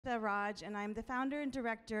Raj, and I'm the founder and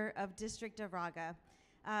director of District of Raga.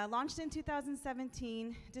 Launched in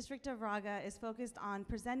 2017, District of Raga is focused on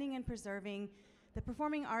presenting and preserving the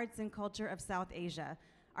performing arts and culture of South Asia.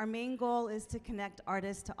 Our main goal is to connect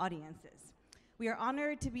artists to audiences. We are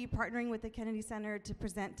honored to be partnering with the Kennedy Center to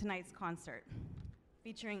present tonight's concert,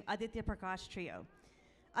 featuring Aditya Prakash Trio.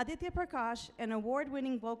 Aditya Prakash, an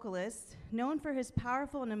award-winning vocalist known for his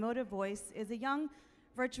powerful and emotive voice, is a young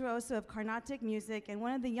virtuoso of Karnatic music and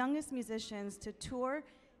one of the youngest musicians to tour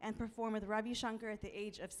and perform with Ravi Shankar at the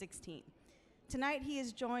age of 16. Tonight he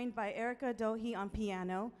is joined by Erika Dohi on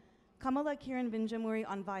piano, Kamalakiran Vinjamuri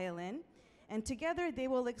on violin, and together they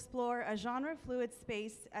will explore a genre-fluid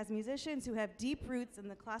space as musicians who have deep roots in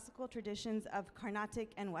the classical traditions of Karnatic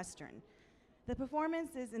and Western. The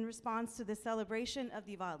performance is in response to the celebration of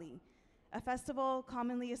Diwali, a festival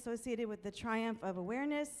commonly associated with the triumph of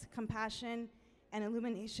awareness, compassion, and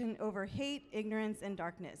illumination over hate, ignorance, and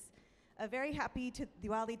darkness. A very happy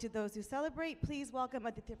Diwali to those who celebrate. Please welcome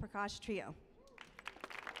Aditya Prakash Trio.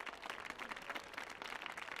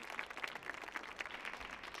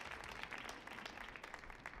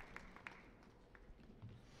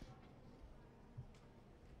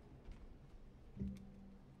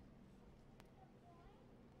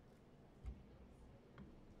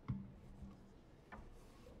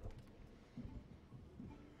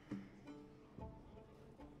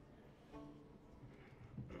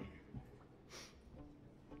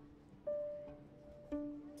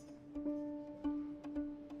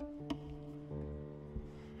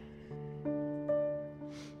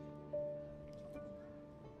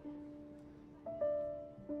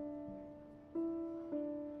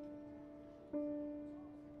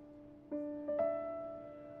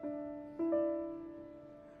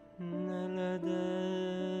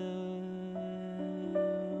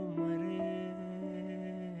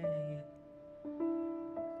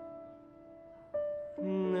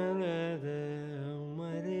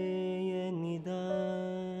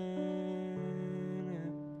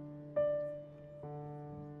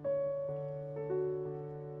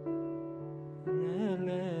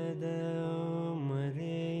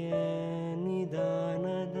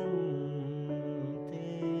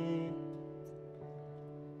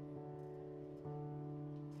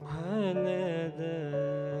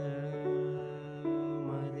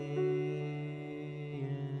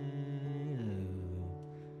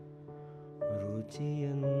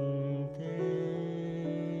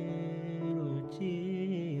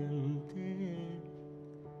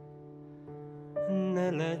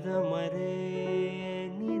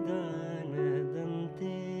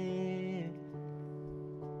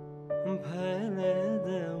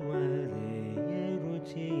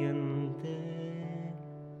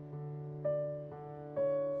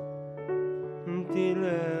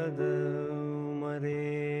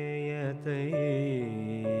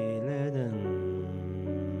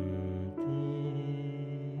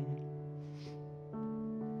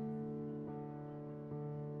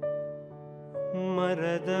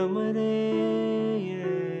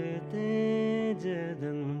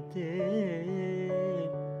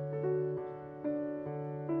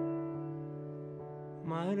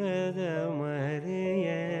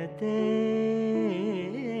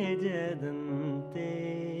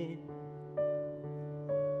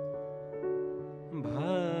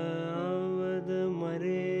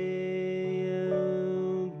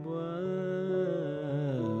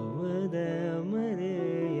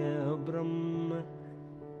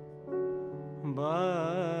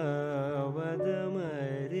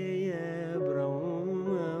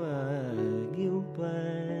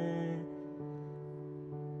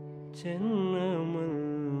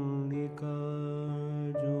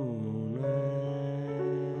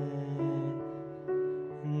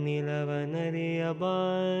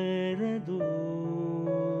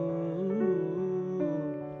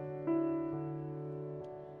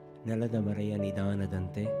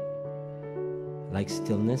 Like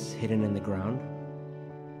stillness hidden in the ground.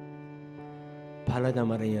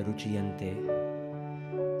 Paladamaraya ruchiyante,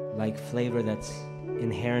 like flavor that's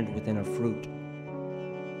inherent within a fruit.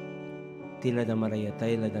 Tiladamaraya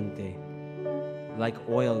tailadante, like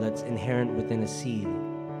oil that's inherent within a seed.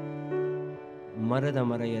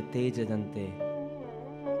 Maradamaraya tejadante,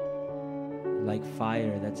 like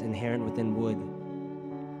fire that's inherent within wood.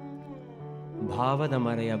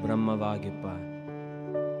 Bhavadamaraya brahmavagipa,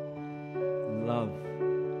 love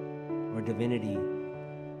or divinity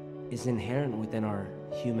is inherent within our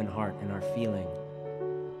human heart and our feeling.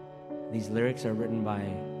 These lyrics are written by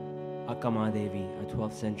Akkamadevi, a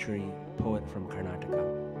 12th century poet from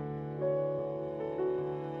Karnataka.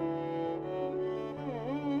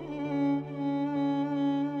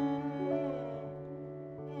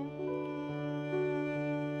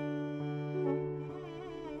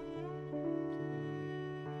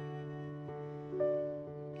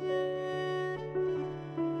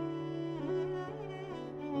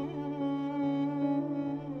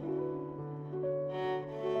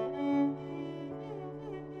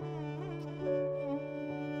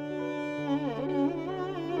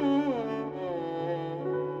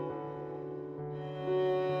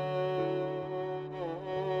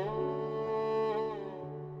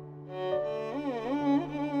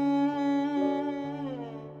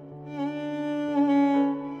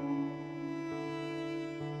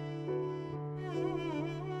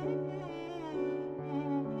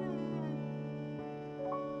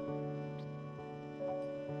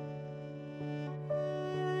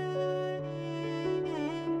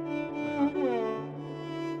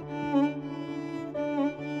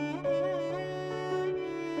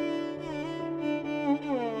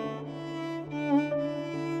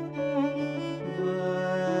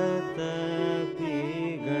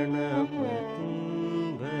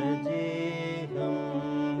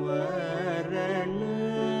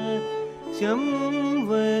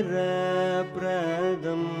 संवरप्रदं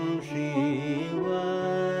श्रीवातपि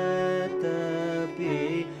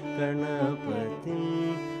गणपतिं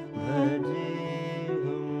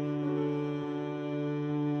भजेऽहम्।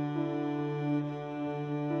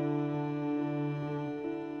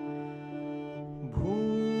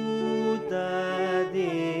 भूतादेशं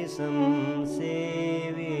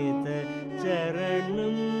सेवितचरणम्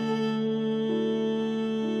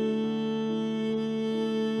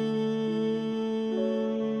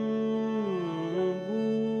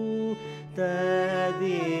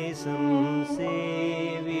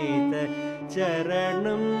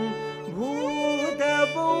चरणं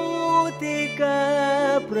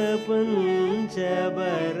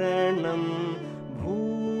भूतभौतिकप्रपञ्चभरणं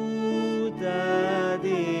भूतादेशं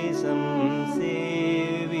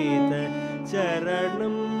सेवितचरणं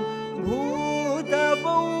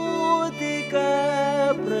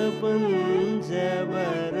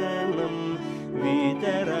भूतभौतिकप्रपञ्चभरणं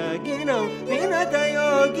वितरागिनं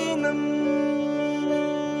विनतयोगिनम्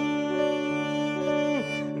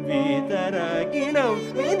वितरागिनं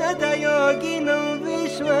विनतयोगिनं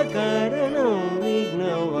विश्वकारणं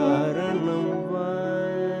विघ्नवारणं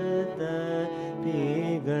वातपि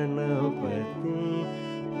गणपतिं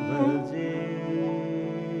भजेऽहम्।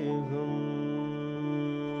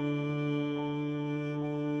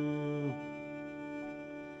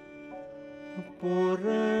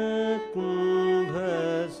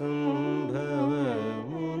 पुरकुम्भसम्भव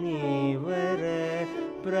मुनिवर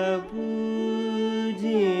प्रपूजितं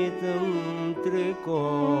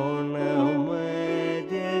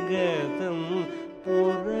त्रिकोणमध्यगतं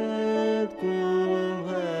पुरकुम्भसम्भव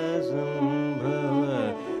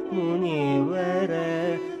मुनिवर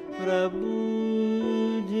प्रपूजितं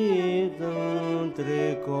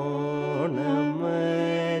त्रिकोणमध्यगतं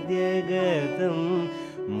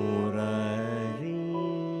मुरारी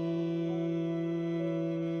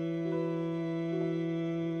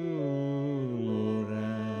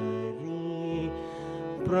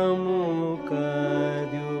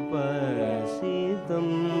प्रमुखाद्युपसितं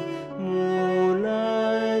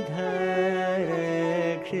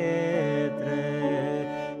मूलाधारक्षेत्र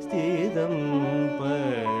स्थितं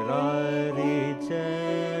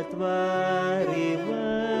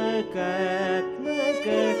परारिचत्वारिवकात्मक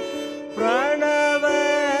प्रणवस्वरूप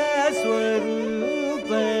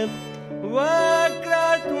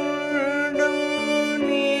वक्रतुण्डं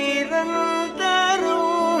निरन्तरो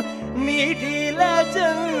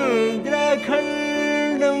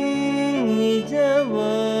निखिलचन्द्रखण्डं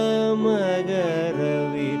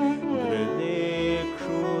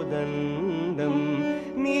निजवामगरविवृतेक्षुदण्डं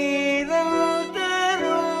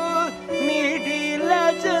निरन्तरो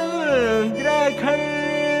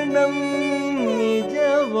निखिलचन्द्रखण्डं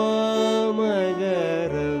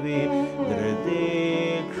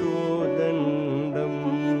निजवामगरविवृतेक्षुदण्डं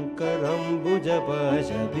करं भुजपशबीजपूरम्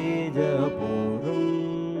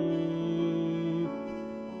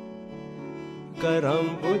करं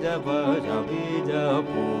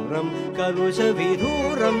भुजपशबीजपूरं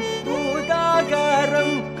कलुषविधूरं भूताकारं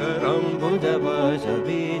करं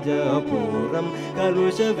भुजपशबीजपूरं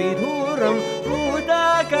कलुषविधूरं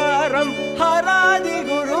भूताकारं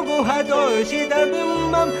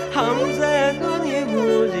हरादिगुरुगुहतोषितबिम्बं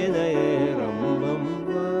हंसधुनिभूषितैरम्बं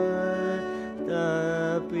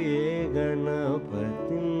Vatapi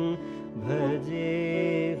गणपतिं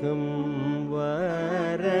भजेऽहं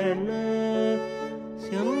वारण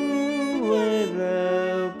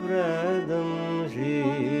संवरप्रदं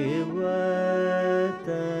श्रीवातपि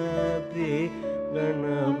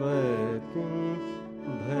गणपतिं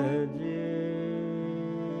भजेऽहम्।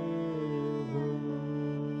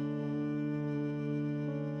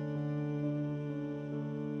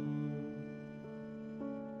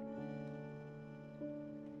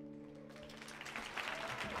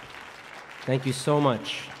 Thank you so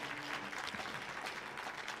much.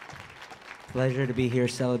 Pleasure to be here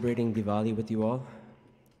celebrating Diwali with you all.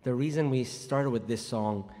 The reason we started with this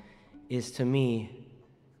song is, to me,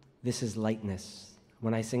 this is lightness.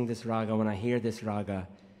 When I sing this raga, when I hear this raga,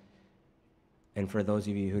 and for those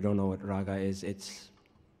of you who don't know what raga is,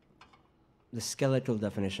 the skeletal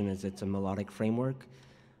definition is it's a melodic framework,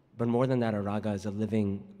 but more than that, a raga is a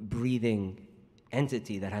living, breathing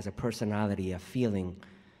entity that has a personality, a feeling,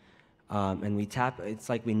 and we tap, it's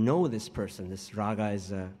like we know this person. This raga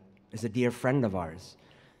is a dear friend of ours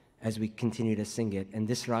as we continue to sing it. And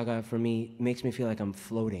this raga, for me, makes me feel like I'm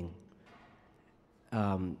floating.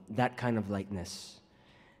 That kind of lightness.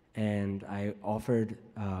 And I offered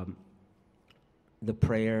the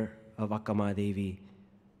prayer of Akkama Devi,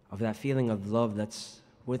 of that feeling of love that's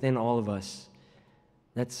within all of us,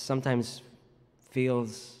 that sometimes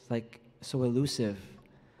feels like so elusive,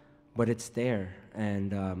 but it's there.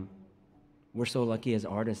 And we're so lucky as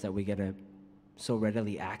artists that we get to so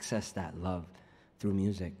readily access that love through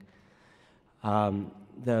music.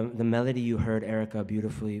 The melody you heard Erika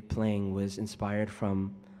beautifully playing was inspired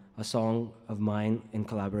from a song of mine in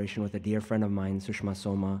collaboration with a dear friend of mine, Sushma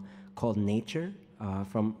Soma, called Nature,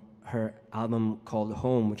 from her album called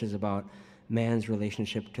Home, which is about man's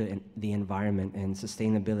relationship to the environment and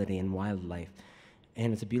sustainability and wildlife.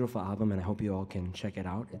 And it's a beautiful album, and I hope you all can check it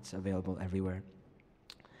out. It's available everywhere.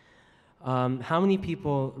 How many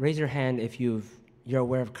people, raise your hand if you're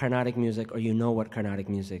aware of Carnatic music or you know what Carnatic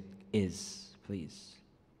music is, please.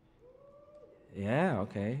 Yeah,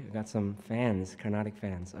 okay. I got some fans, Carnatic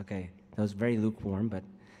fans. Okay, that was very lukewarm, but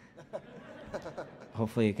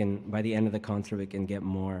hopefully you can, by the end of the concert, we can get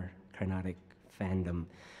more Carnatic fandom.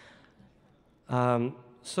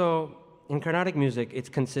 So in Carnatic music, it's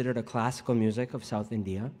considered a classical music of South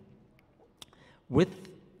India. With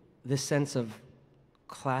this sense of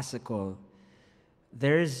classical,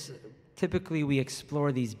 typically we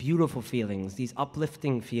explore these beautiful feelings, these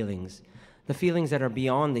uplifting feelings, the feelings that are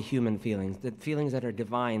beyond the human feelings, the feelings that are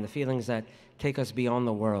divine, the feelings that take us beyond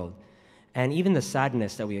the world. And even the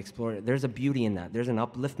sadness that we explore, there's a beauty in that. There's an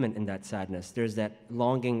upliftment in that sadness. There's that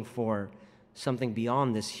longing for something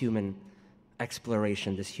beyond this human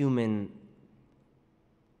exploration, this human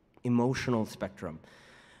emotional spectrum.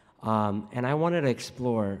 And I wanted to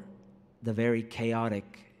explore the very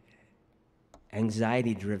chaotic,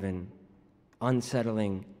 anxiety-driven,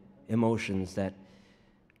 unsettling emotions that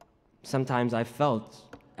sometimes I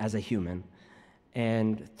felt as a human,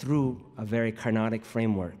 and through a very Carnatic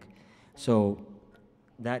framework. So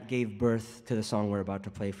that gave birth to the song we're about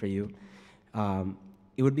to play for you.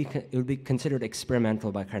 It would be considered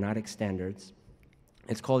experimental by Carnatic standards.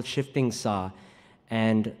 It's called Shifting Sa,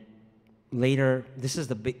 and later, this is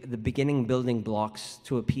the beginning building blocks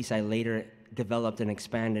to a piece I later developed and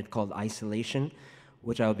expanded called Isolation,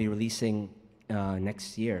 which I'll be releasing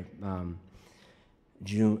next year,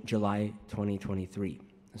 July 2023.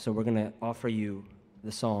 So we're gonna offer you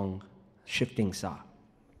the song Shifting Sa.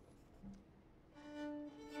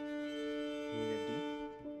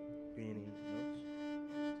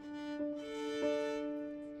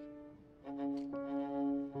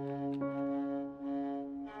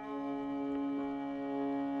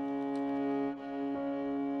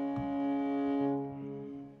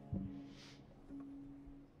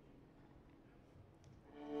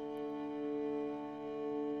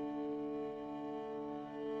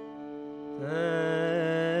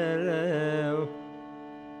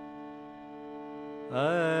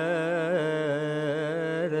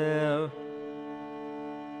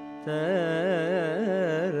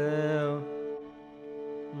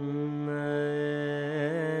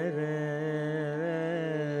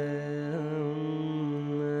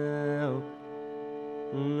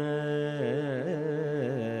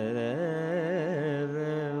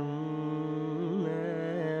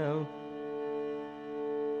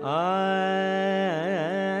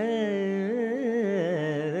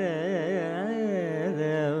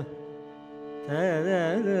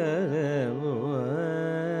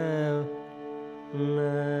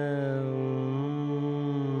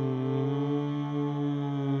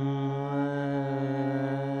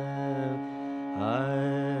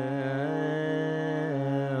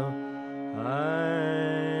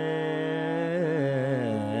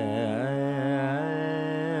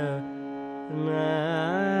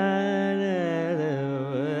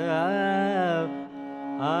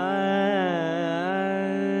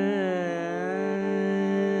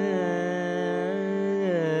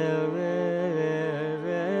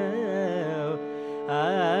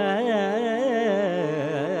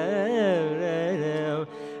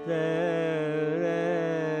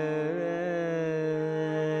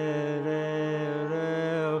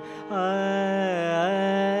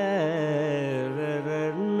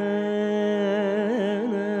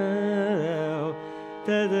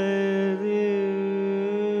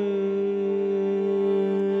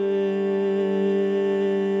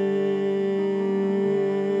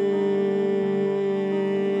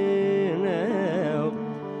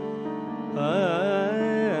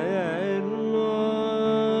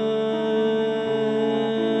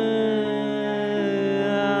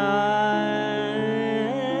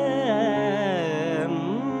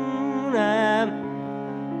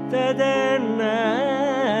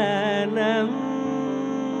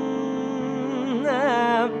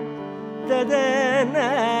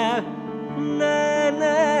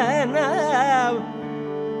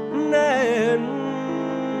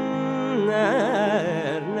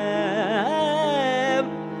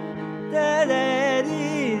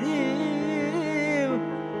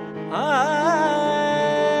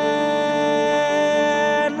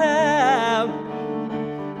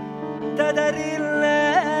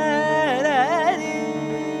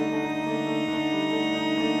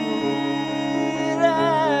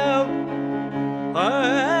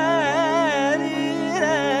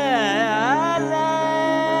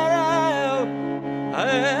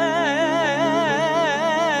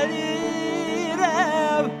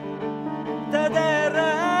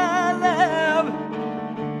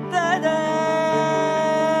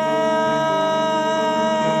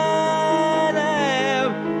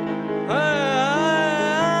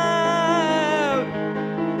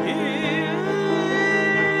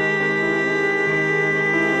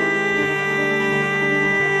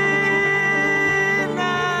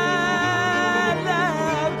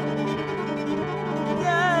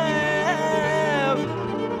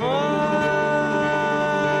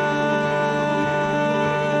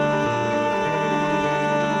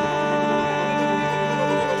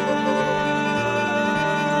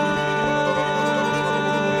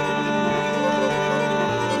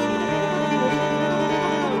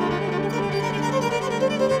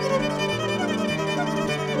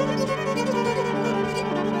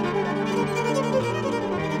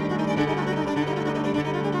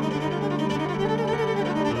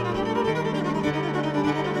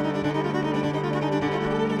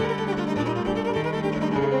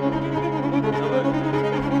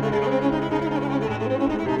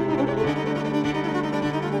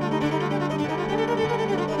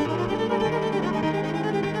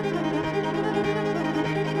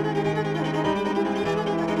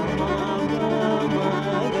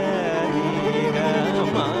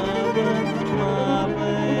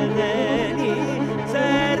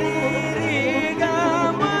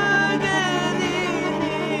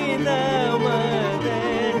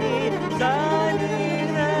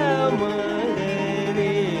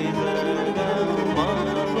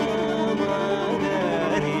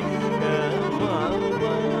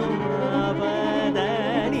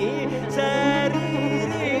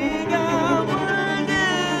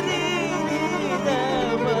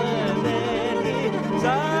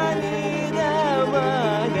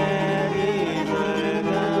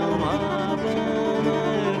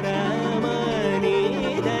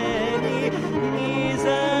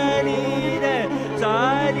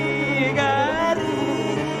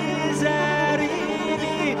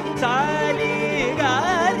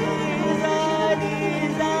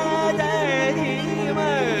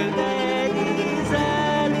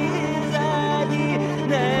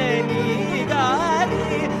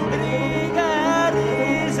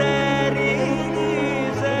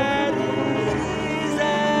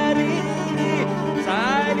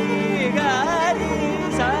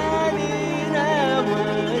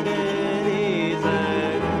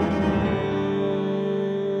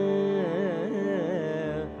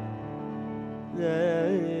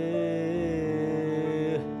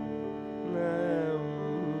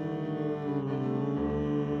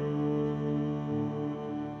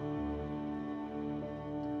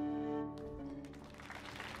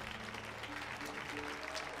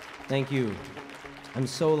 Thank you. I'm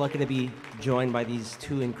so lucky to be joined by these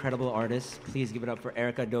two incredible artists. Please give it up for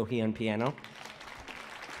Erika, Dohi on piano,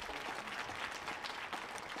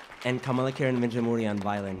 and Kamalakiran Vinjamuri on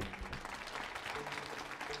violin.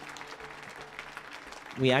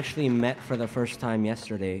 We actually met for the first time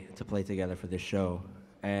yesterday to play together for this show,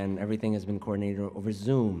 and everything has been coordinated over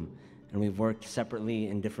Zoom, and we've worked separately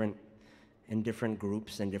in different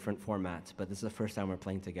groups and different formats, but this is the first time we're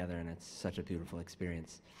playing together, and it's such a beautiful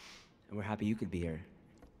experience. And we're happy you could be here.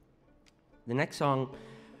 The next song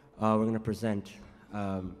we're going to present,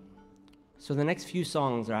 so the next few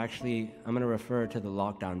songs are actually, I'm going to refer to the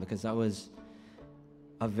lockdown because that was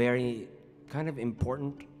a very kind of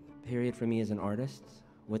important period for me as an artist,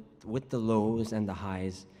 with the lows and the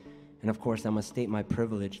highs. And of course, I must state my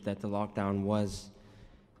privilege that the lockdown was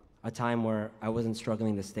a time where I wasn't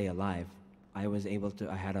struggling to stay alive. I was able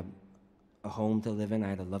to, I had a home to live in, I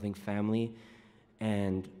had a loving family,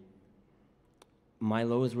 and my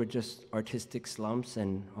lows were just artistic slumps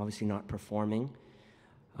and obviously not performing.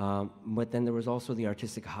 But then there was also the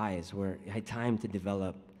artistic highs where I had time to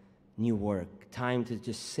develop new work, time to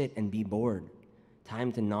just sit and be bored,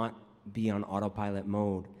 time to not be on autopilot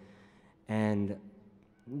mode, and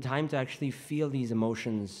time to actually feel these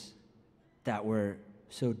emotions that were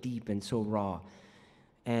so deep and so raw.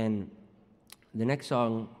 And the next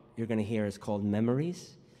song you're going to hear is called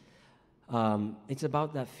Memories. It's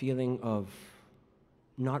about that feeling of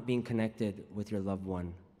not being connected with your loved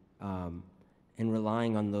one, and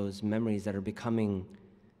relying on those memories that are becoming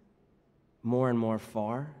more and more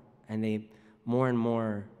far, and they more and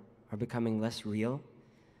more are becoming less real.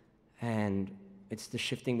 And it's the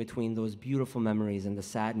shifting between those beautiful memories and the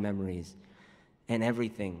sad memories and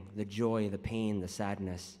everything, the joy, the pain, the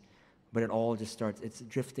sadness. But it all just starts, it's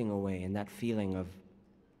drifting away, and that feeling of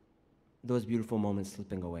those beautiful moments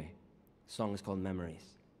slipping away. The song is called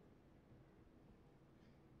Memories.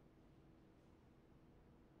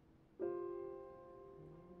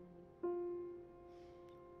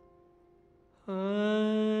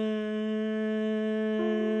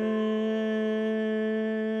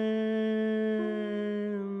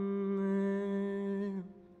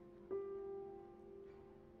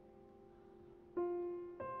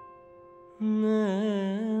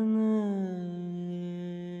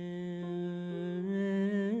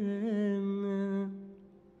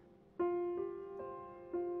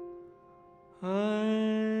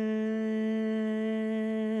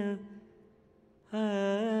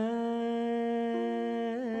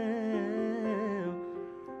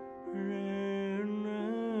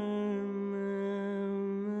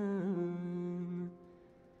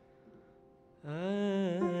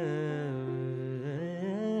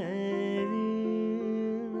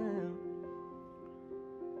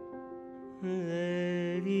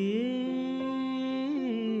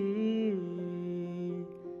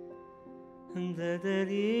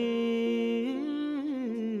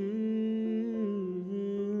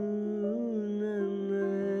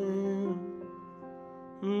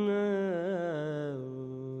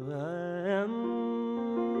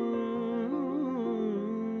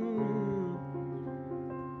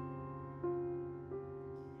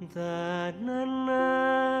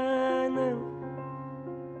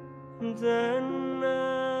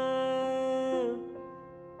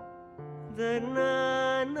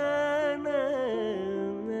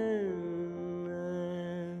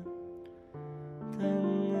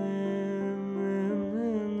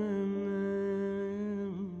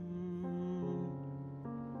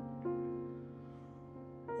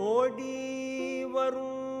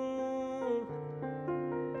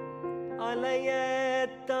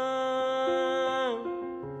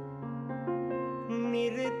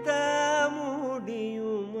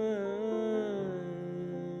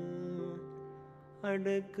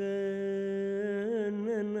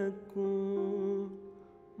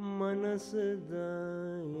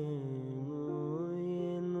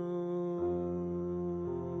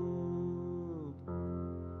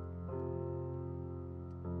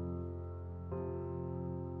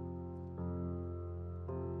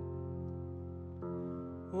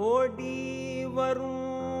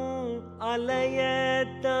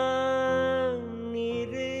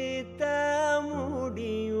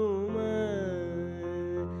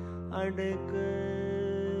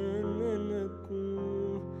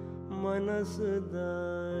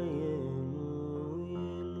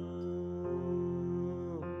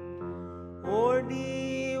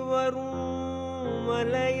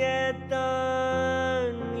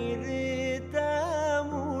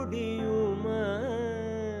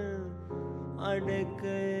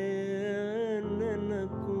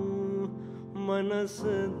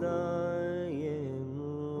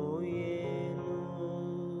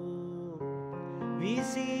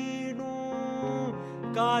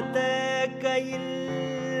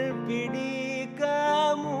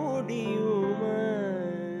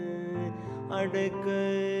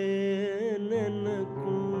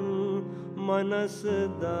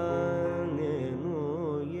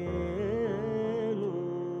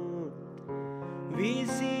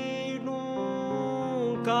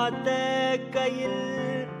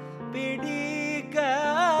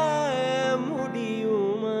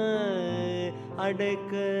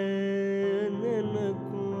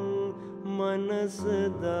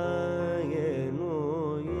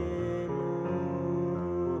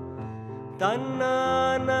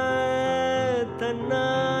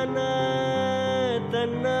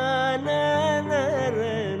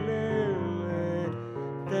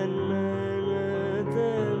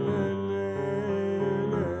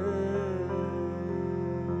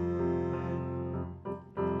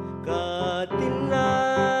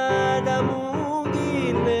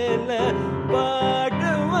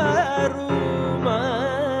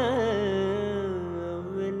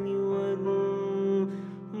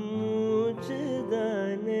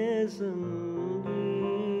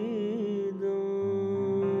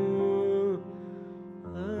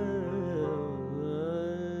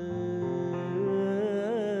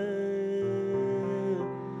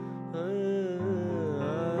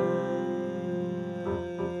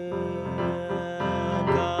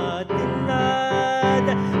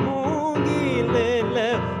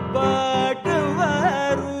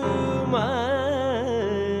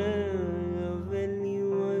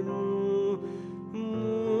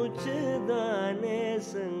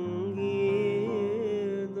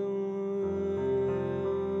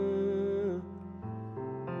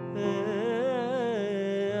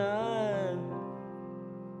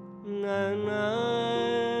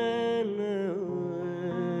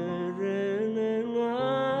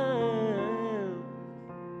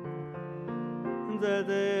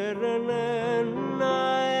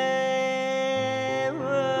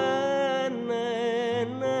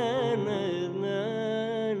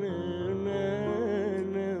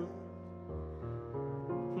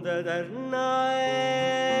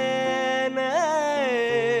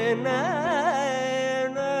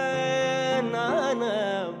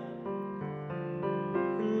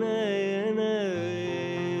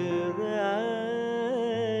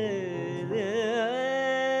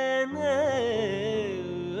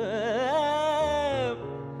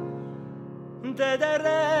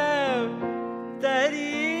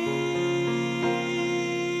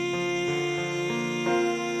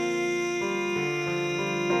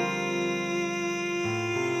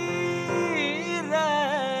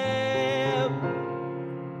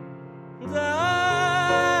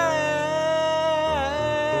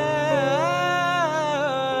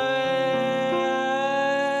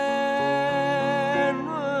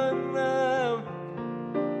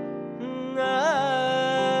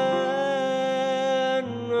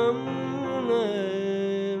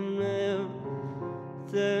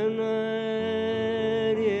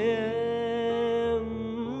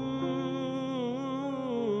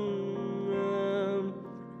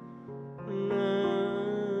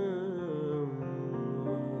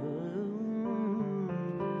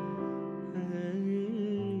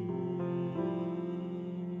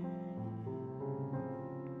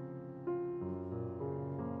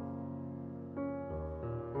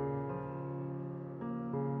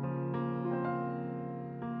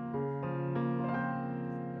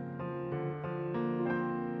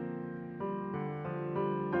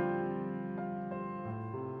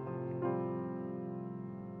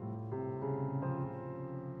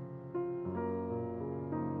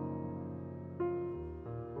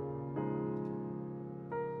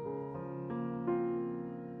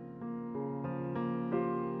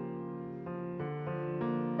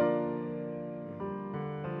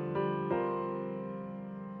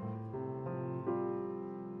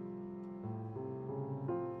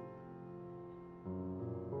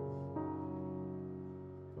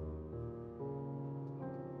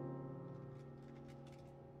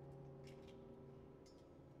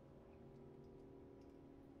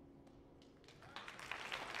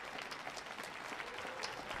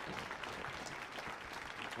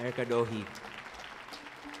 Erika, Dohi.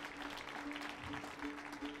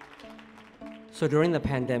 So during the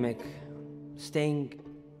pandemic, staying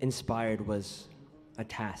inspired was a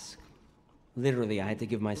task. Literally, I had to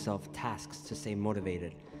give myself tasks to stay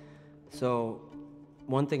motivated. So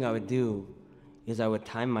one thing I would do is I would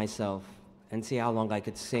time myself and see how long I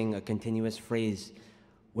could sing a continuous phrase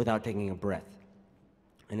without taking a breath.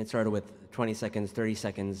 And it started with 20 seconds, 30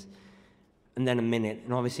 seconds, and then a minute.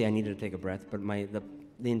 And obviously I needed to take a breath, but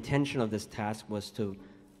the intention of this task was to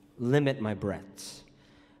limit my breaths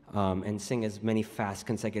and sing as many fast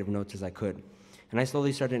consecutive notes as I could. And I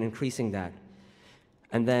slowly started increasing that.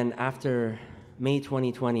 And then after May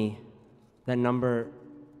 2020, that number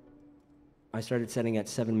I started setting at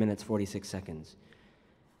 7 minutes, 46 seconds.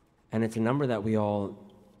 And it's a number that we all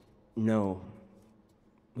know.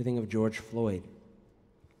 We think of George Floyd.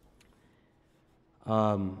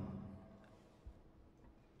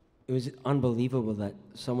 It was unbelievable that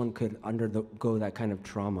someone could undergo that kind of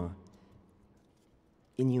trauma,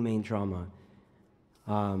 inhumane trauma.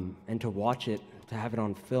 And to watch it, to have it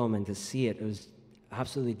on film and to see it, it was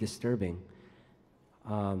absolutely disturbing.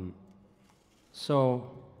 So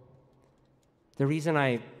the reason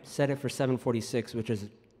I set it for 7:46, which is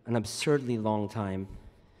an absurdly long time,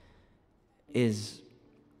 is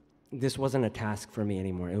this wasn't a task for me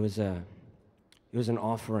anymore. It was an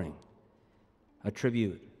offering, a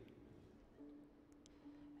tribute.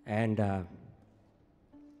 And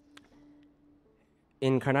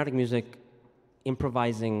in Carnatic music,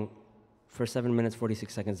 improvising for 7 minutes,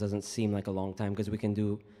 46 seconds doesn't seem like a long time because we can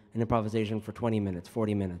do an improvisation for 20 minutes,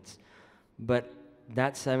 40 minutes. But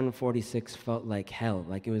that 7:46 felt like hell,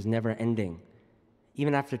 like it was never ending.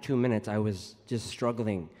 Even after 2 minutes, I was just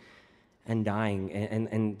struggling and dying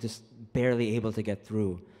and just barely able to get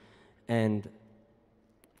through. And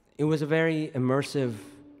it was a very immersive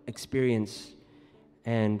experience,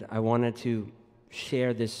 and I wanted to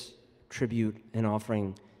share this tribute and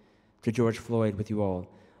offering to George Floyd with you all.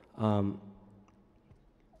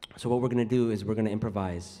 So what we're going to do is we're going to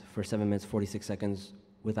improvise for 7 minutes, 46 seconds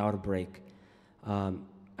without a break.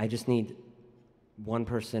 I just need one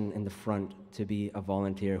person in the front to be a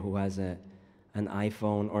volunteer who has an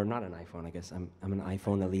iPhone, or not an iPhone, I guess. I'm an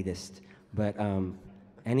iPhone elitist. But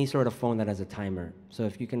any sort of phone that has a timer. So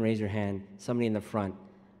if you can raise your hand, somebody in the front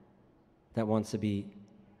that wants to be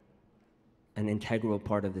an integral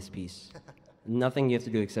part of this piece. Nothing you have to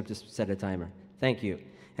do except just set a timer. Thank you.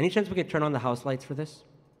 Any chance we could turn on the house lights for this?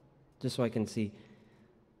 Just so I can see.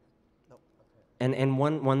 And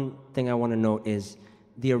one thing I want to note is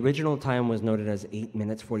the original time was noted as 8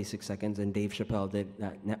 minutes, 46 seconds, and Dave Chappelle did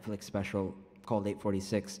that Netflix special called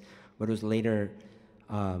 8:46, but it was later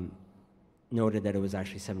noted that it was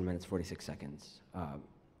actually 7 minutes, 46 seconds.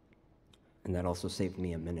 And that also saved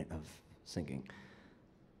me a minute of singing.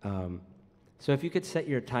 So if you could set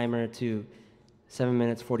your timer to 7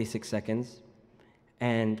 minutes, 46 seconds,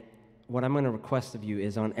 and what I'm going to request of you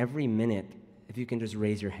is on every minute, if you can just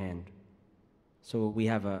raise your hand, so we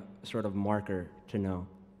have a sort of marker to know.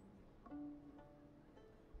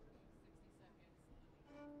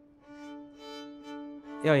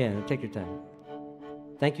 Oh yeah, take your time.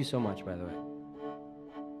 Thank you so much, by the way.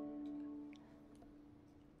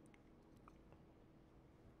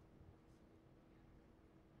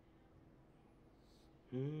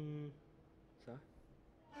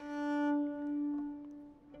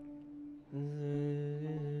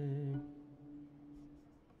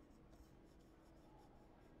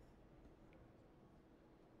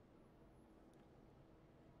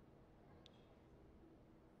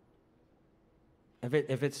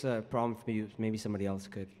 If it's a problem for you, maybe somebody else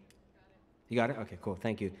could. You got it? Okay, cool.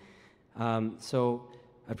 Thank you. So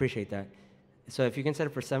I appreciate that. So if you can set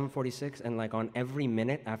it for 7:46, and like on every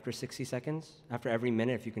minute after 60 seconds, after every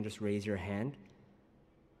minute, if you can just raise your hand.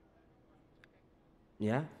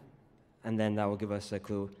 Yeah? And then that will give us a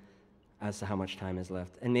clue as to how much time is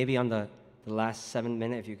left. And maybe on the last 7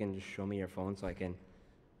 minutes, if you can just show me your phone so I can,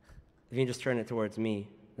 if you can just turn it towards me,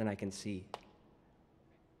 then I can see.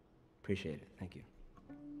 Appreciate it. Thank you.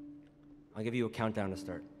 I'll give you a countdown to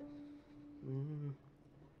start.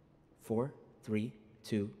 4, 3,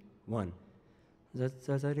 2, 1.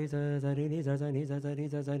 So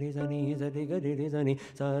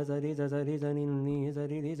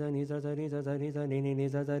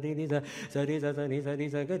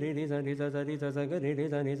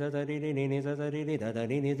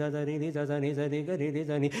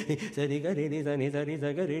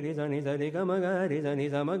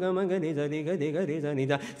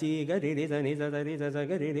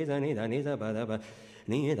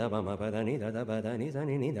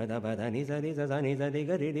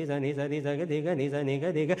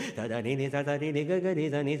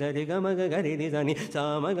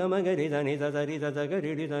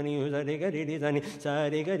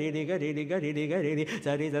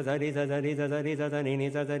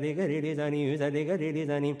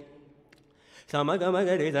Samagama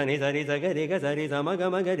gari zani zari zagari ga zari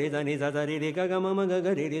samagama gari zani zari ri ga gama maga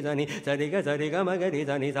gari zani zari ga zari gama gari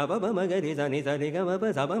zani sababa magari zani zari gama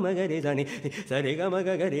pa sabama gari zani zari gama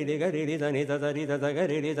gari ri zani zari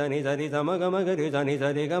zagari ri zani zari samagama gari zani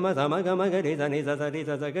zari gama samagama gari zani zari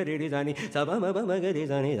zagari ri zani sabama ba magari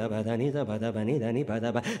zani zabadani zabada bani dani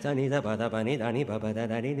pada ba zani zabada bani dani baba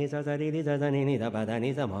dani ni zari ri zani ni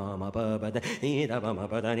zabadani samama baba ni zabama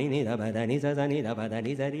badani ni zabadani zani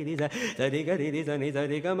zabadani zari ri zari gari zani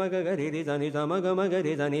zari gama gari zani samagama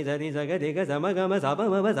gari zani zari zagari ga samagama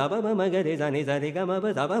sabama ba sabama gari zani zari gama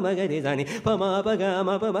ba sabama gari zani pama ba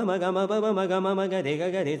gama ba magama ba magama magari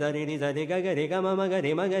ga gari zari ri zari ga gari gama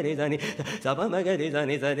magari zani sabama gari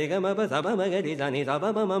zani zari gama ba sabama gari zani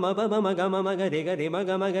sabama mama ba magama magari gari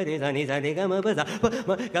magama gari zani zari gama ba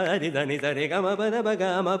gari zani zari gama ba da ba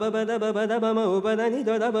gama ba da ba da ba ma ba da ni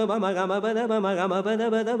da ba magama ba da ba magama ba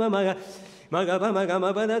da ba maga Magaba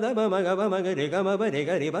magama ba da ba magaba magari gama ba de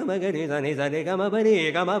gari ba magari zani zani gama ba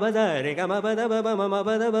de gama ba da re gama ba da ba mama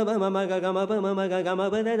ba da ba mama gama ba mama gama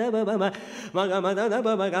ba da ba ma magama da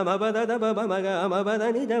ba magama ba da ba magama ba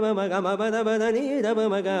da ni da ba magama ba da ni da ba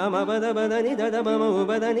magama ba da ni da ba ma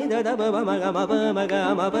ba da ni da ba magama ba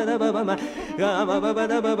magama ba da ba ma gama ba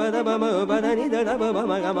da ba ma ba da ni da ba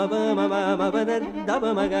magama ba mama ba da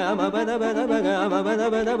ba magama ba da gama ba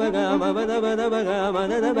da gama ba da gama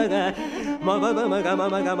da ba ma ba ba ma ga ma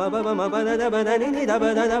ba ba ma ba da ba da ni da ba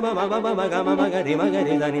da ba ma ba ba ma ga ma magari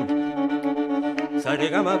zani sa re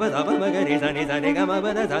ga ma ba da ba magari zani sa re ga ma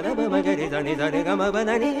ba da sa da ba magari zani sa re ga ma ba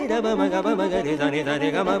da ni da ba ma ga ba magari zani sa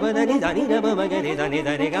re ga ma ba da ni zani da ba magari zani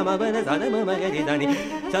sa re ga ma ba da sa da ba magari zani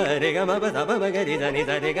sa re ga ma ba da ba magari zani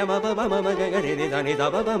sa re ga ma ba ba ma magari zani sa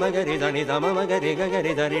ba ba magari zani sa ma magari ga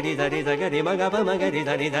gari zari ri zari sa gari ma ga ba magari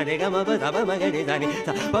zani sa re ga ma ba da ba magari zani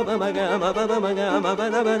sa ba ba ma ga ma ba ba ma ga ma ba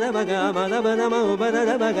da ba ga ma da ba da ma ba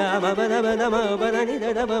da ba ga ma ba da ma ba da ni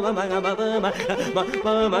da ba ma ga ma ba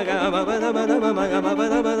ma ga ma ba da ba da ba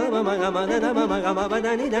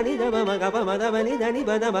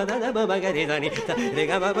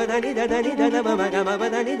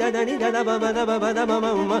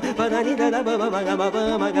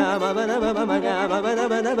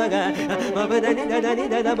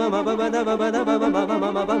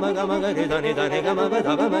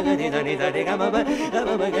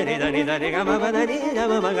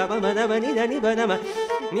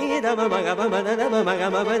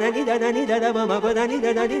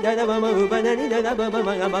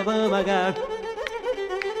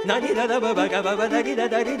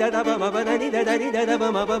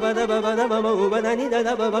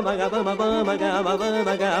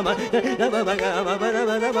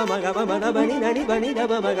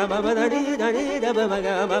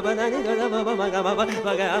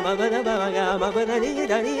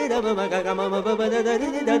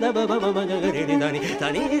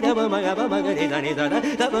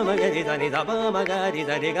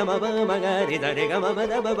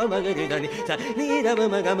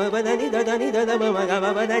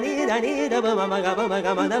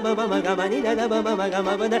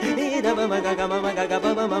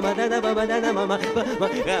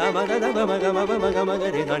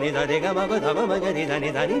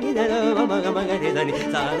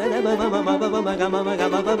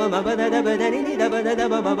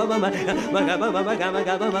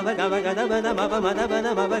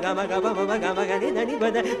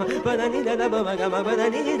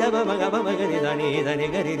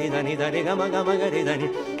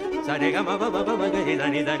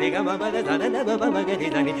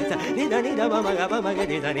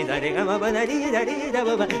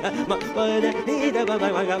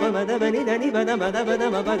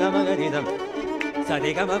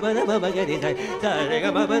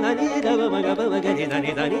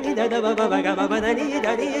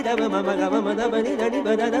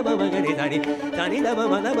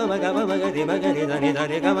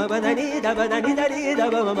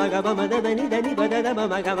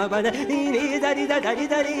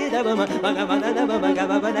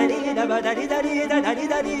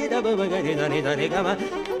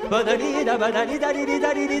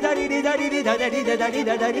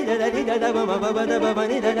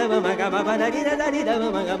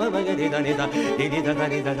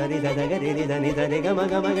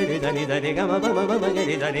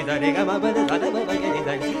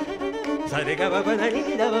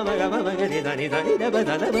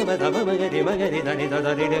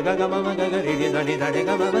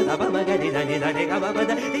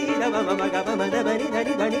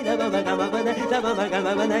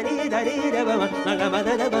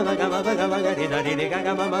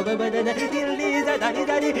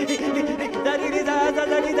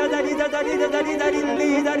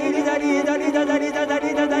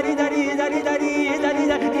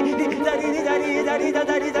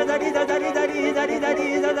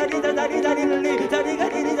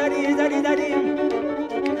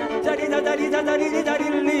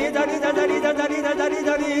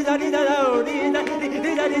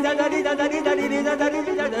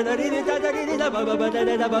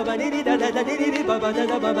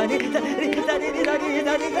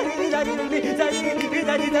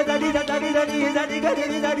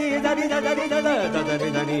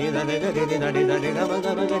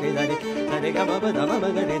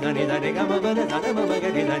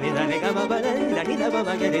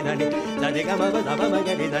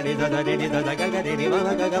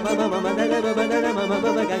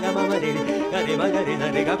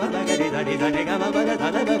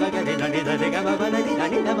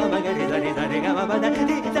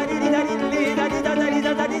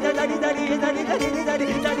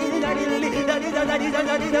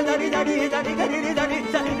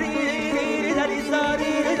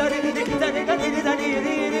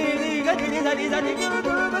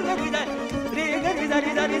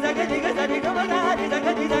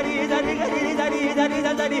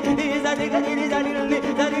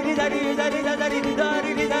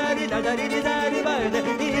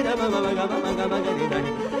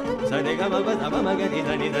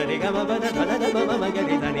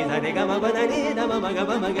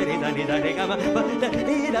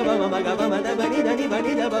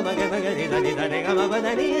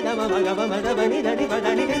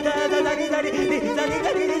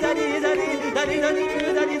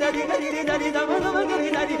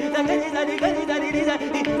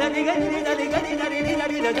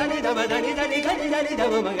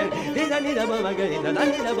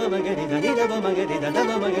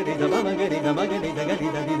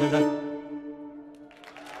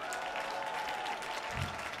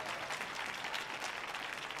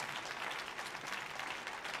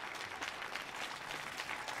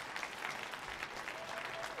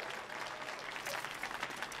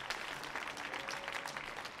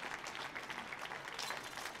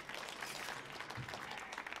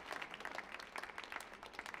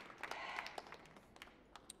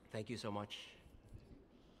Thank you so much.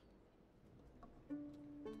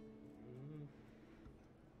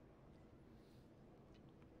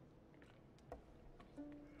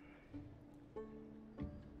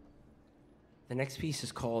 The next piece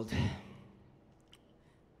is called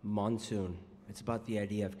Monsoon. It's about the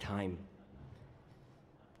idea of time.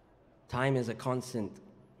 Time is a constant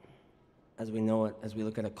as we know it, as we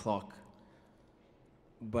look at a clock,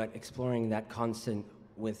 but exploring that constant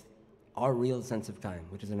with our real sense of time,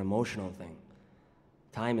 which is an emotional thing.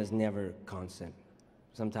 Time is never constant.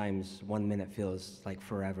 Sometimes 1 minute feels like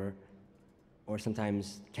forever, or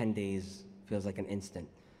sometimes 10 days feels like an instant.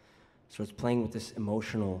 So it's playing with this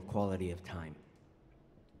emotional quality of time.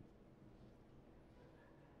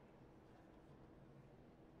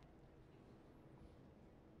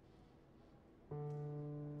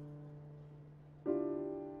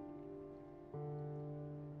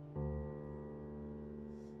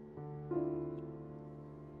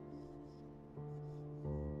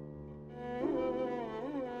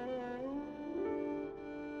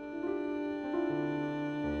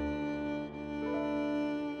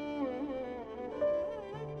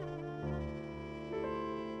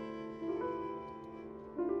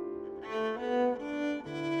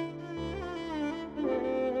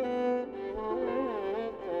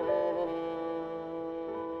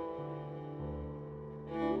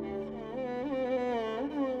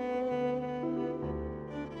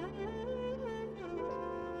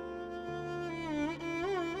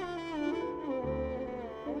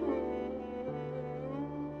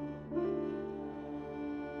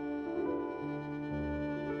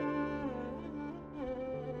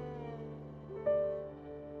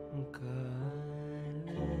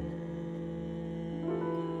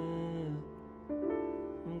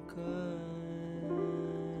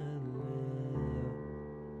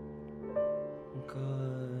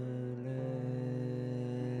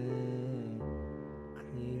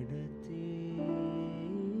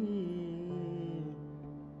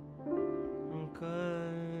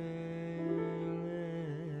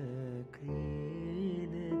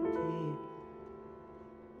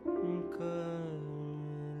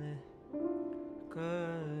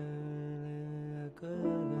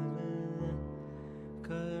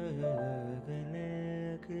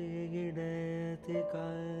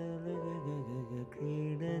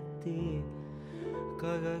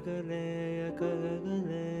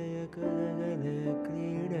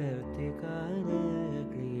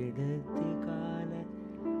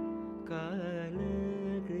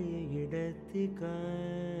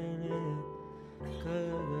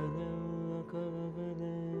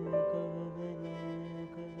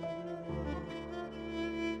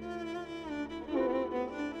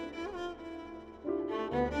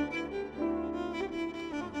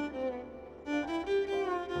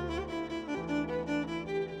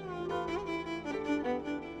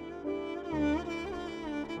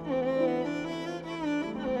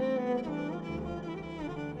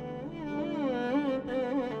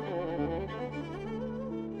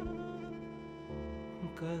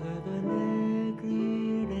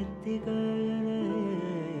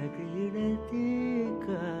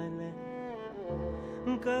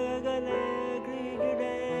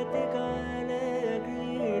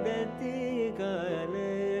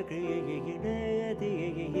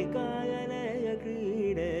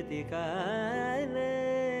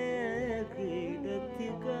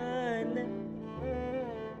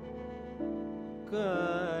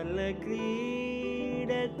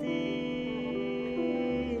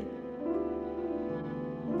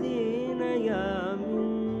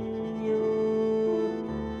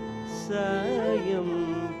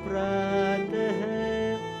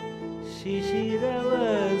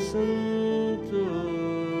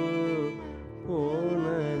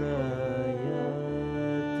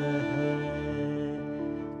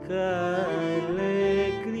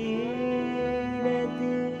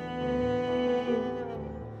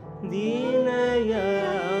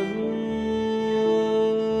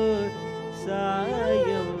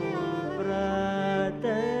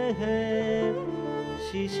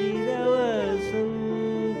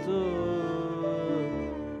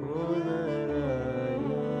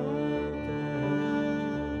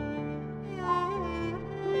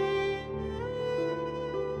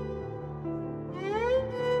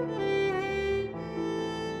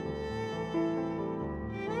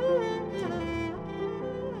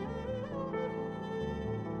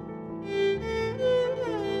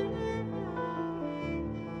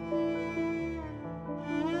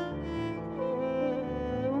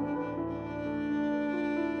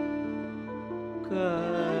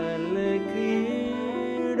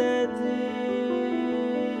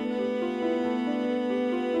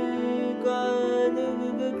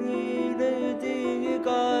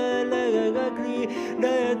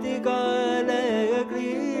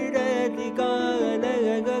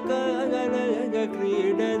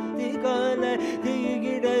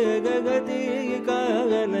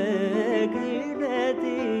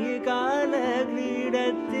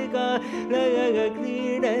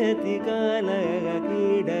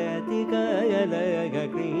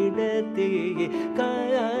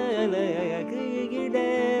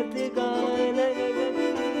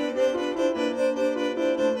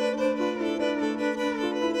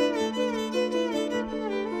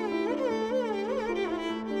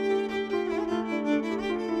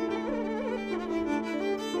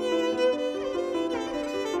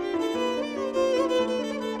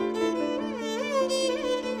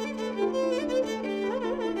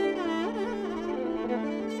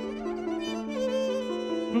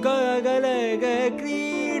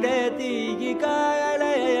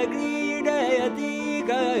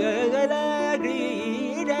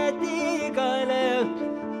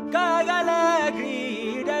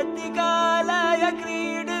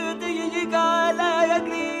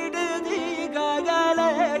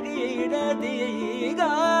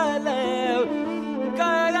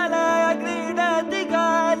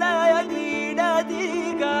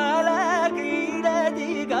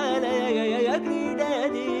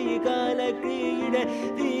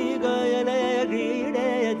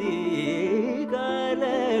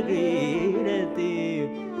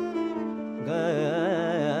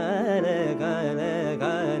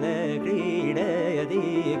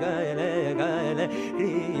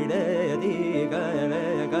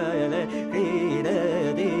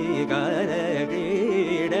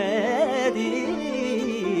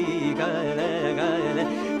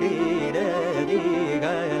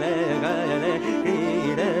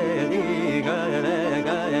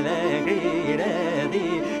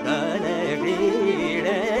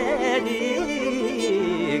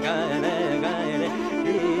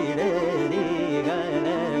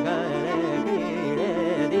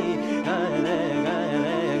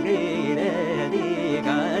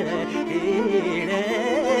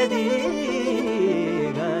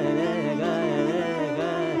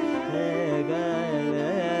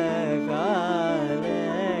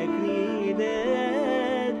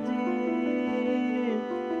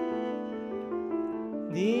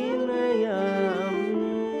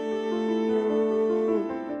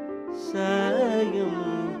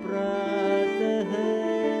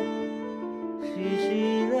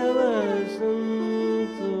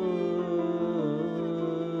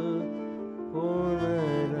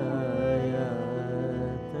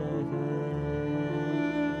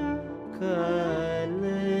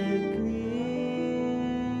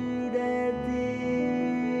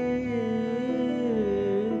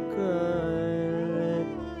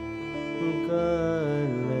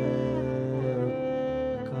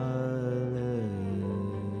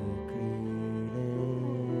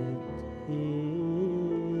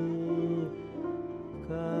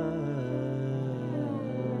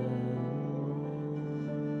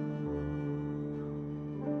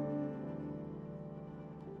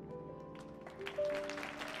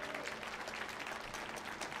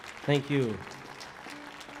 Thank you.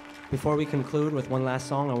 Before we conclude with one last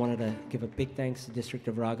song, I wanted to give a big thanks to District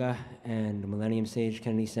of Raga and Millennium Stage,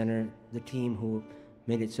 Kennedy Center, the team who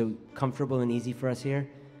made it so comfortable and easy for us here.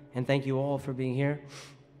 And thank you all for being here.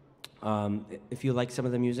 If you like some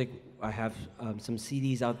of the music, I have some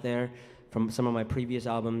CDs out there from some of my previous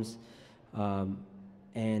albums. And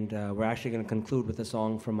we're actually going to conclude with a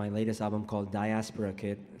song from my latest album called Diaspora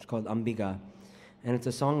Kid. It's called Ambiga. And it's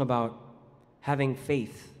a song about having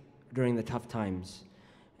faith during the tough times.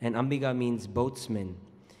 And Ambiga means boatsman.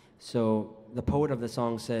 So the poet of the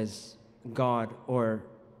song says, God, or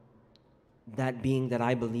that being that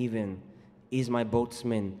I believe in, is my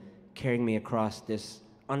boatsman carrying me across this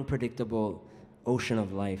unpredictable ocean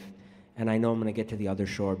of life. And I know I'm going to get to the other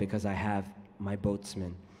shore because I have my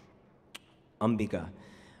boatsman, Ambiga.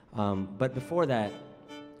 But before that,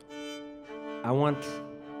 I want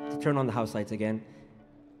to turn on the house lights again.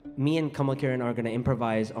 Me and Kamalakiran are going to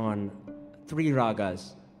improvise on 3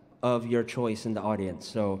 ragas of your choice in the audience.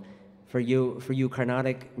 So for you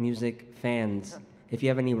Karnatic music fans, if you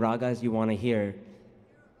have any ragas you want to hear.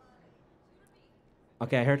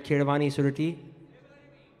 Okay, I heard Kiravani Suruti.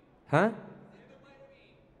 Huh?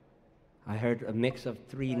 I heard a mix of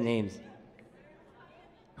 3 names.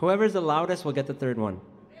 Whoever's the loudest will get the 3rd one.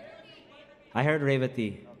 I heard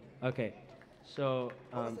Revati. Okay, so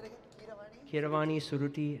Kiravani,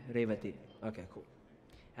 Suruti, Revati. Okay, cool.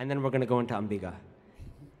 And then we're going to go into Ambiga.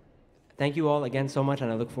 Thank you all again so much,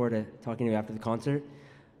 and I look forward to talking to you after the concert.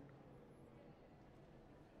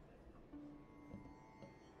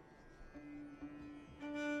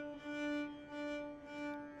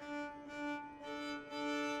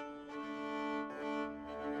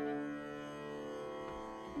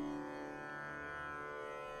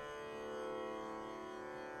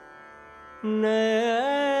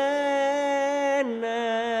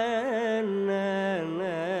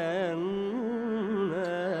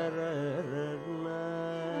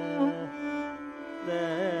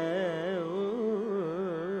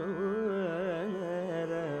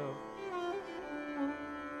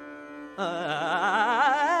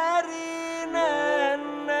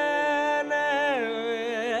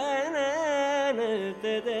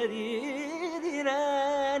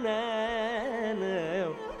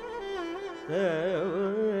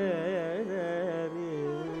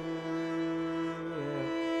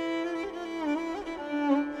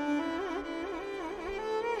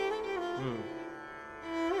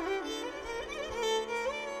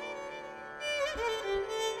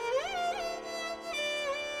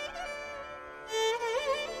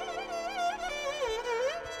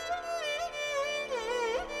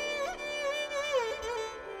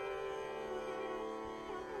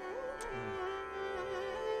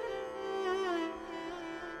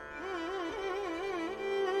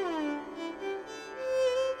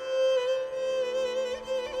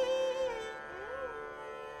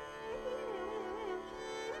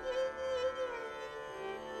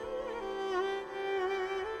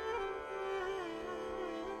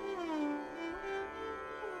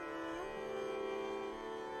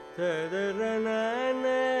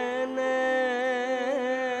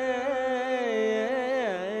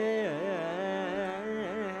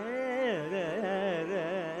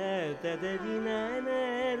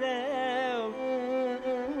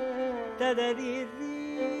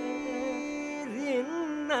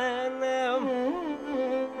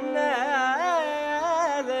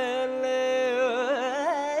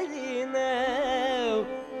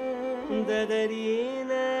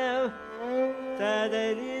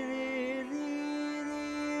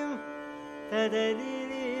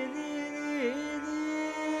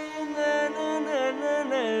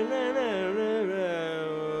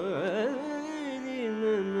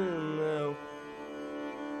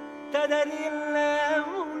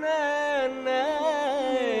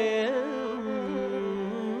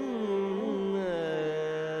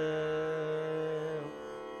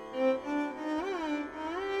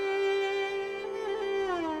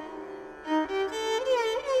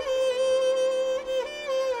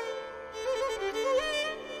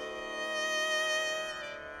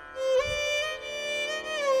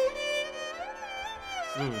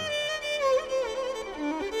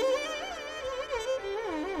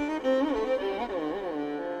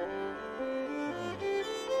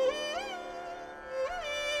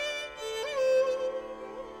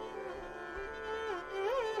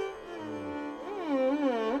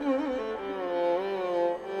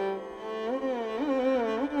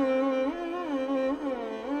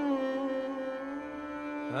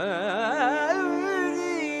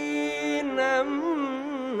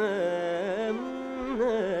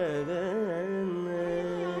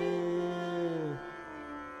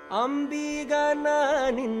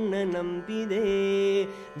 ನಿನ್ನ ನಂಬಿದೆ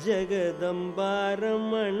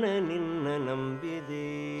ಜಗದಂಬಾರಮಣ ನಿನ್ನ ನಂಬಿದೆ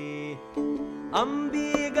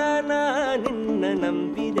ಅಂಬಿಗನ ನಿನ್ನ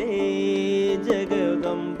ನಂಬಿದೆ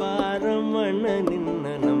ಜಗದಂಬಾರಮಣ ನಿನ್ನ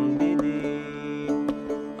ನಂಬಿದೆ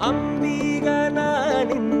ಅಂಬಿಗನ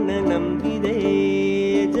ನಿನ್ನ ನಂಬಿದೆ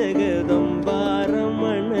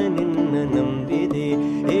ಜಗದಂಬಾರಮಣ ನಿನ್ನ ನಂಬಿದೆ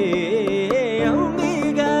ಹೇ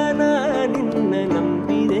ಅಂಬಿಗನ ನಿನ್ನ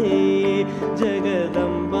ನಂಬಿದೆ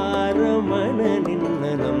ಜಗದಂಬಾರಮಣ ನಿನ್ನ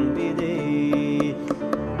ನಂಬಿದೆ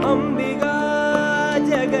ಅಂಬಿಗಾ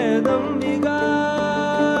ಜಗದಂಬಿಗಾ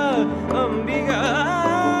ಅಂಬಿಗಾ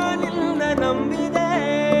ನಿನ್ನ ನಂಬಿದೆ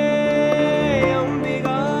ಅಂಬಿಗಾ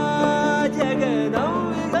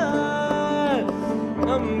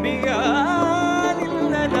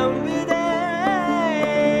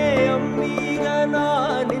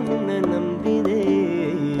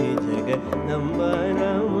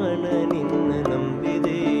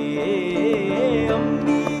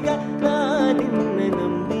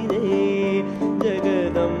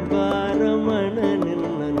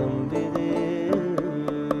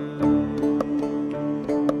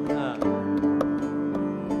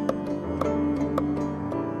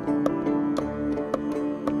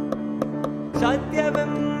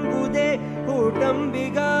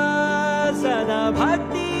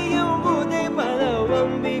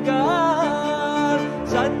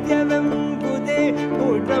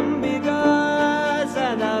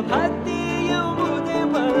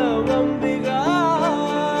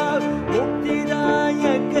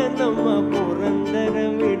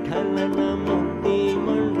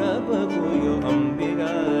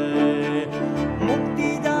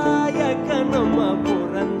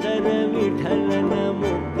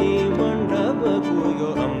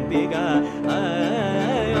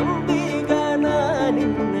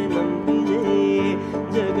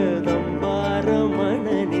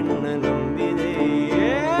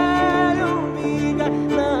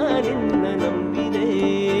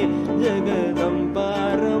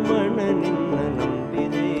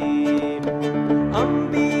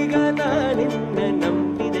ನಿನ್ನ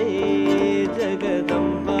ನಂಬಿದೆ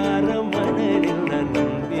ಜಗದಂಬಾರಮಣ ನಿನ್ನ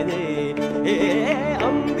ನಂಬಿದೆ ಏ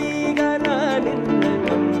ಅಂಬಿಗ ನಿನ್ನ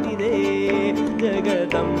ನಂಬಿದೆ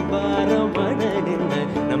ಜಗದಂಬಾರಮಣ ನಿನ್ನ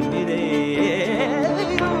ನಂಬಿದೆ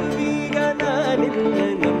ಅಂಬಿಗ ನಿನ್ನ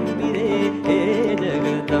ನಂಬಿದೆ ಏ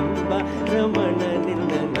ಜಗದಂಬಾರಮಣ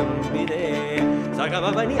ನಿನ್ನ ನಂಬಿದೆ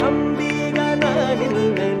ಸಗಮಬನಿ ಅಂಬಿಗ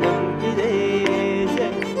ನಿನ್ನ ನಂಬಿದೆ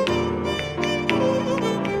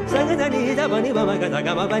ಸಗದನಿ ದಬನಿ ಬಮಗ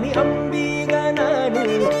ಸಗಮಬನಿ ಅಂಬಿಗ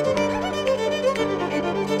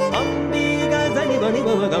ಅಂಬಿಗ ಸನಿ ಬನಿ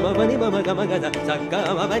ಬಮ ಗಮ ಬನಿ ಬಮ ಗಮ ಗದ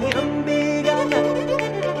ಸಗಮಬನಿ ಅಂಬಿಗ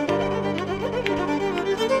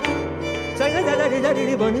ಸಗದನಿ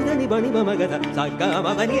ದನಿ ಬನಿ ದನಿ ಬನಿ ಬಮ ಗದ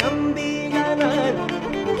ಸಗಮಬನಿ ಅಂಬಿಗ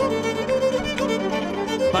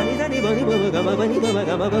ಬನಿ ಧನಿ ಬನಿ ಬಮ ಗಮ ಬನಿ ಬಮ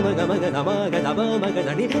ಗಮ ಬಮ ಗಮ ಗದ ಮಗ ದಬ ಮಗ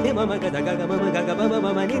ಧನಿ ನಿ ಬಮ ಗದ ಗಗ ಬಮ ಗಗ ಬಮ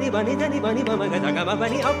ಬಮ ನಿ ನಿ ಬನಿ ಧನಿ ಬನಿ ಬಮ ಗದ ಗಮ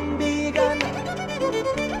ಬನಿ ಅಂಬಿಗ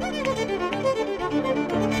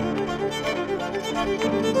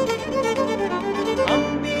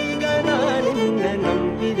ಅಂಬಿಗ ನಿನ್ನ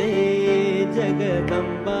ನಂಬಿದೆ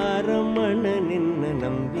ಜಗದಂಬಾರಮಣ ನಿನ್ನ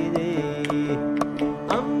ನಂಬಿದೆ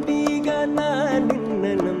ಅಂಬಿಗ ನಿನ್ನ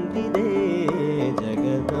ನಂಬಿದೆ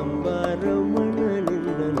ಜಗದಂಬಾರಮಣ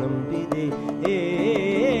ನಿನ್ನ ನಂಬಿದೆ ಏ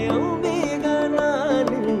ಅಂಬಿಗ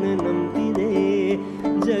ನಿನ್ನ ನಂಬಿದೆ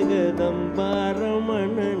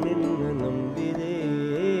ಜಗದಂಬಾರಮಣ ನಿನ್ನ ನಂಬಿದೆ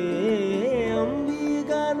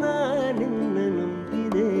ಅಂಬಿಗ ನಿನ್ನ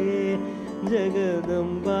ನಂಬಿದೆ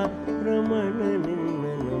ಜಗದಂಬಾರಮಣ ನಿನ್ನ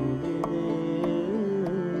ನಂಬಿದೆ.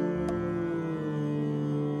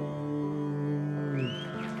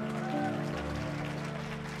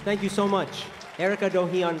 Thank you so much. Erika,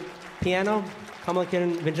 Dohi on piano,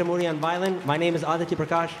 Kamalakiran Vinjamuri on violin. My name is Aditya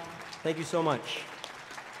Prakash. Thank you so much.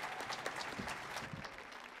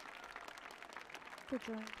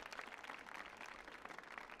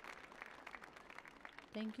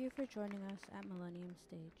 Thank you for joining us at Millennium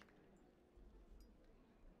Stage.